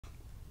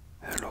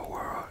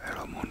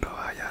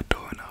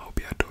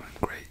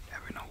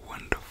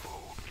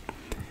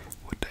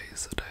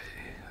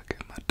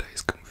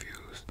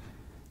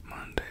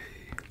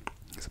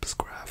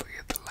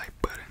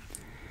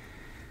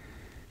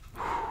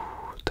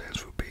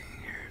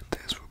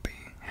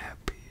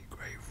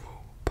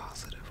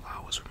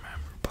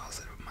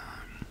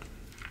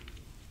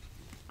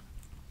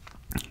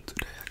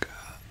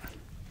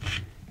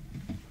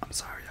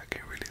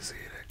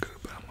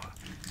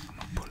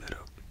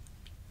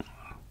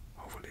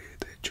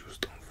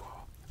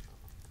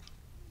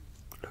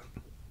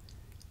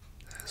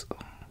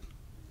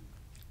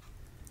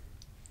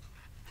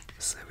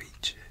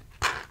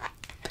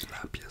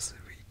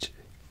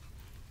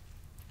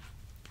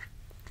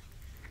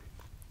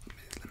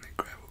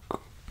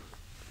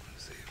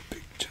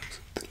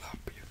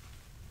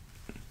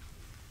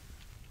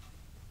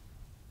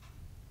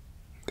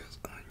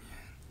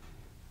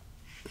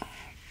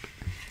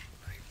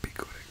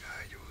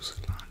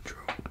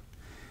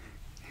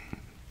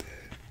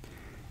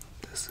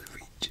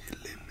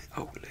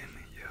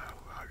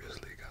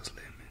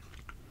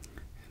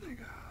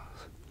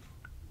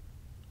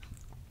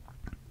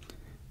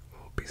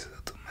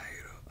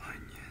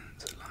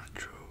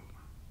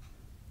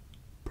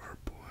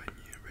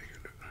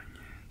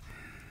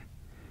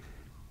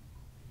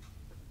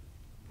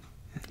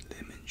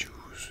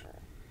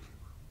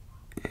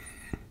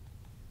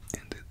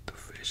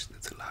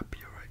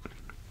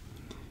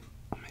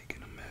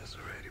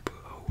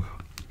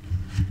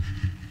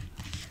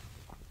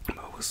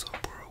what's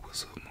up, bro?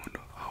 What's up, Mundo?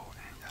 Oh,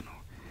 and y'all know,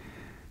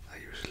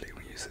 like usually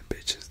when you say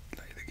bitches,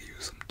 like they give you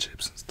some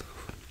chips and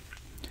stuff.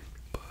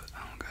 But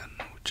I don't got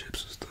no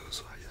chips and stuff,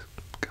 so I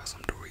just got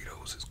some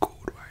Doritos. It's cool,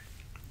 right?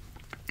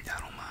 Y'all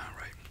don't mind,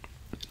 right?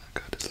 And I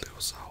got this little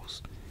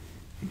sauce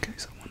in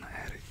case I wanna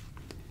add it.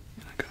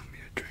 And I got me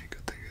a drink.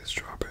 I think it's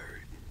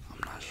strawberry.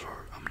 I'm not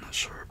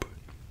sure. But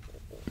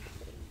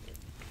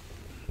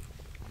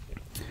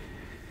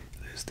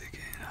let's dig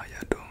in. How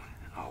y'all doing?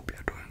 I hope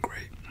y'all doing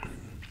great.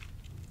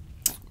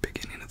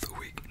 Beginning of the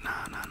week. Nah.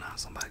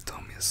 Somebody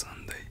told me it's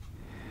Sunday.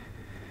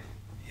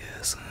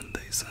 Yeah,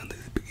 Sunday's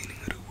the beginning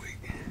of the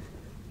week.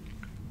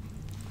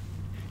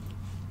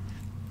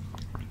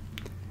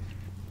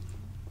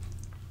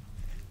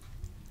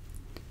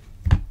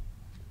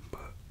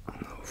 But I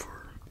know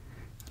for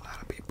a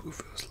lot of people it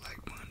feels like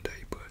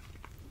Monday, but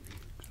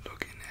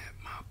looking at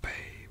my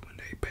pay, when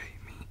they pay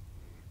me,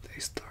 they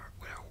start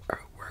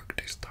without work,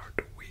 they start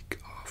the week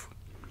off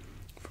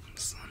from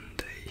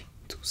Sunday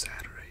to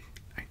Saturday.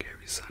 Like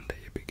every Sunday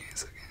it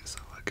begins again, so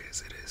I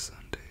guess it is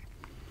Sunday.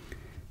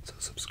 So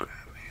subscribe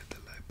and hit the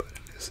like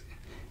button. Let's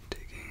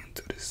dig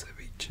into this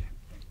ceviche.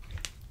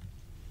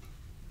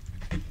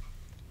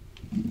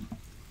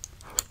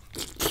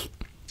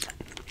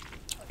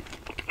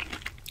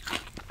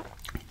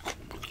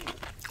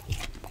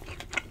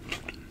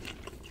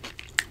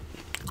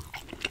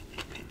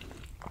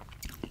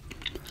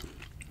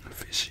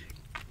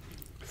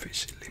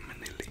 Fishy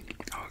limonelli.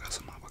 Oh, I got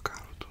some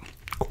avocado too.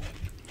 Cool.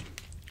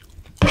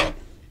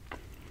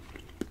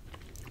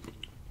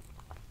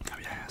 Have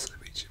you had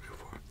ceviche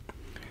before?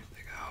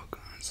 They got all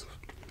kinds of,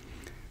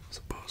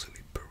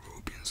 supposedly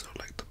Peruvians are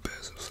like the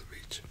best of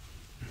ceviche.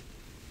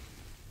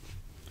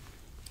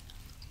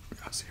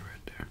 Y'all see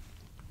right there.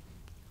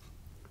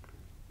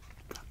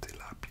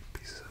 Tilapia,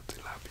 pieces of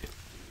tilapia.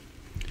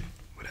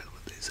 But that's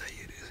what they say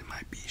it is. It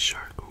might be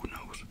shark, who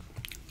knows?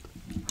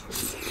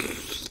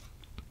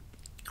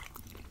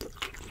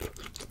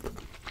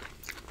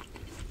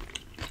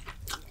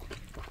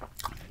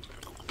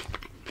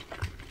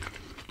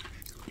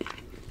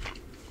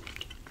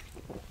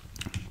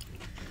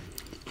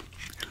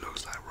 It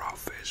looks like raw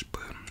fish,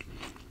 but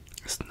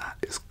it's not.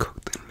 It's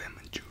cooked in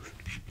lemon juice.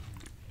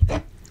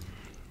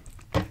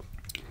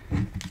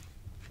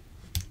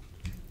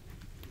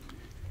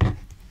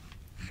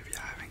 If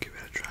y'all haven't give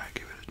it a try,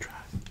 give it a try.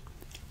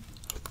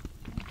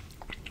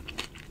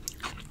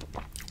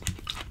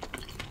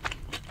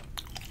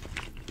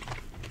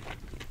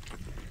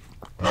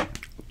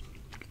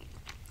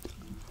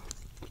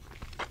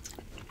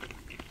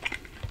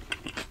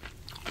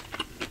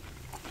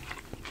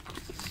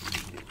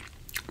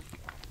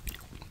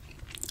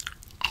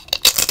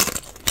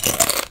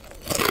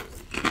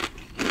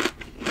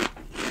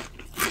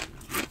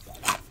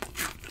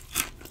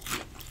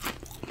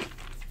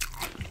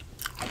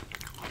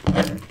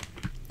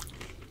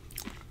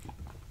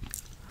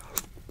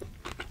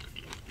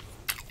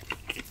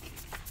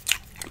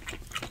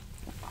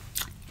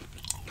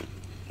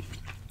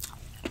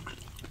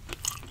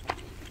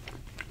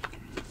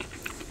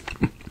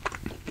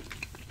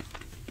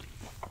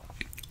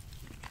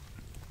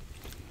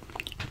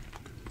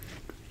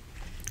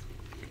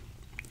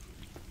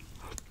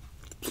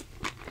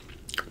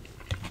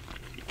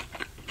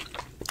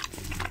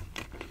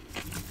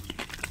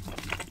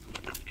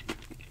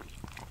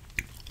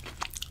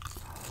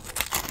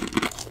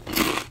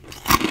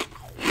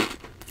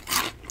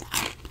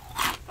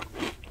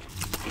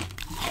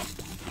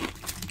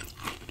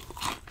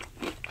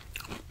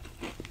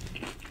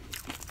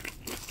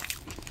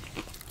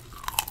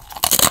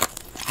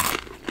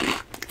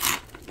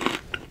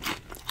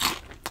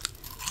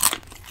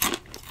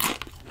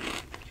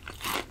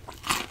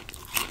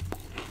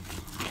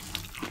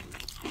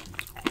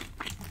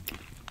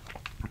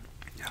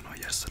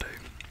 Yesterday,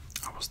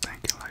 I was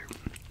thinking like,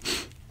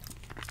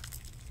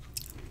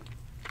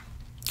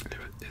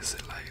 is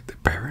it like the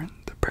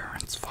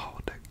parents'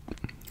 fault that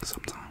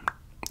sometimes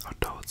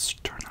adults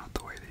turn out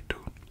the way they do?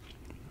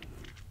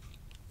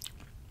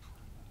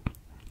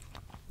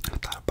 I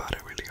thought about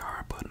it really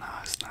hard, but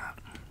nah, it's not.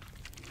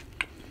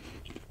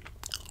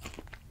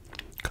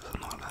 Cause I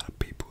know a lot of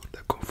people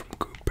that come from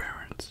good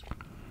parents,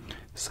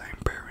 same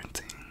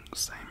parenting,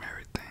 same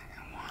everything,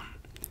 and one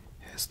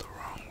heads the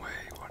wrong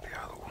way while the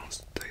other one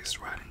stays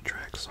right in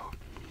track. So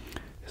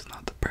it's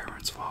not the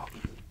parents' fault.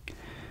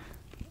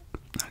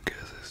 I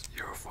guess it's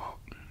your fault.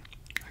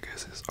 I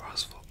guess it's our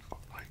fault,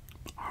 like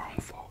our own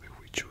fault if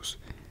we choose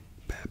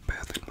bad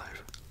path in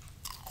life.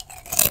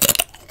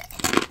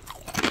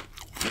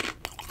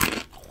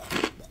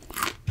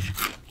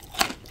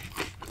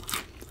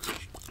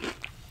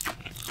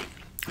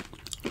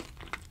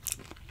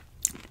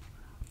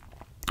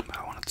 But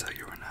I want to tell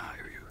you right now,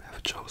 if you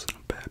have chosen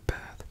a bad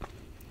path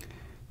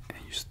and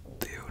you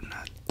still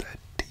not that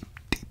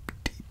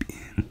deep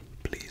in,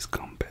 please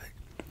come back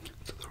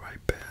to the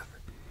right path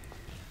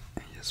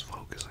and just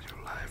focus on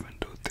your life and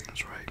do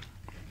things right.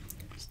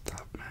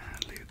 Stop, man.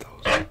 Leave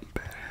those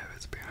bad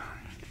habits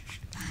behind.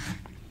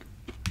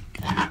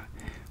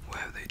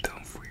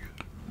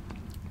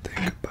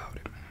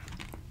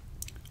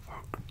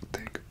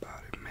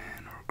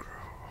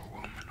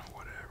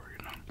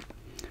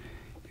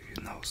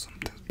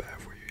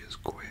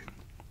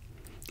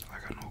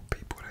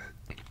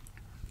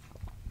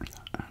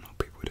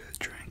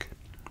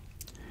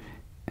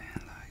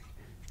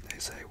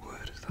 say, well,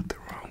 there's nothing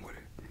wrong with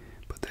it,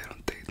 but they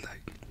don't think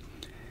like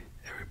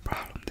every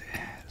problem they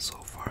had so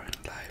far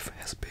in life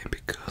has been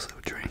because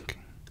of drinking.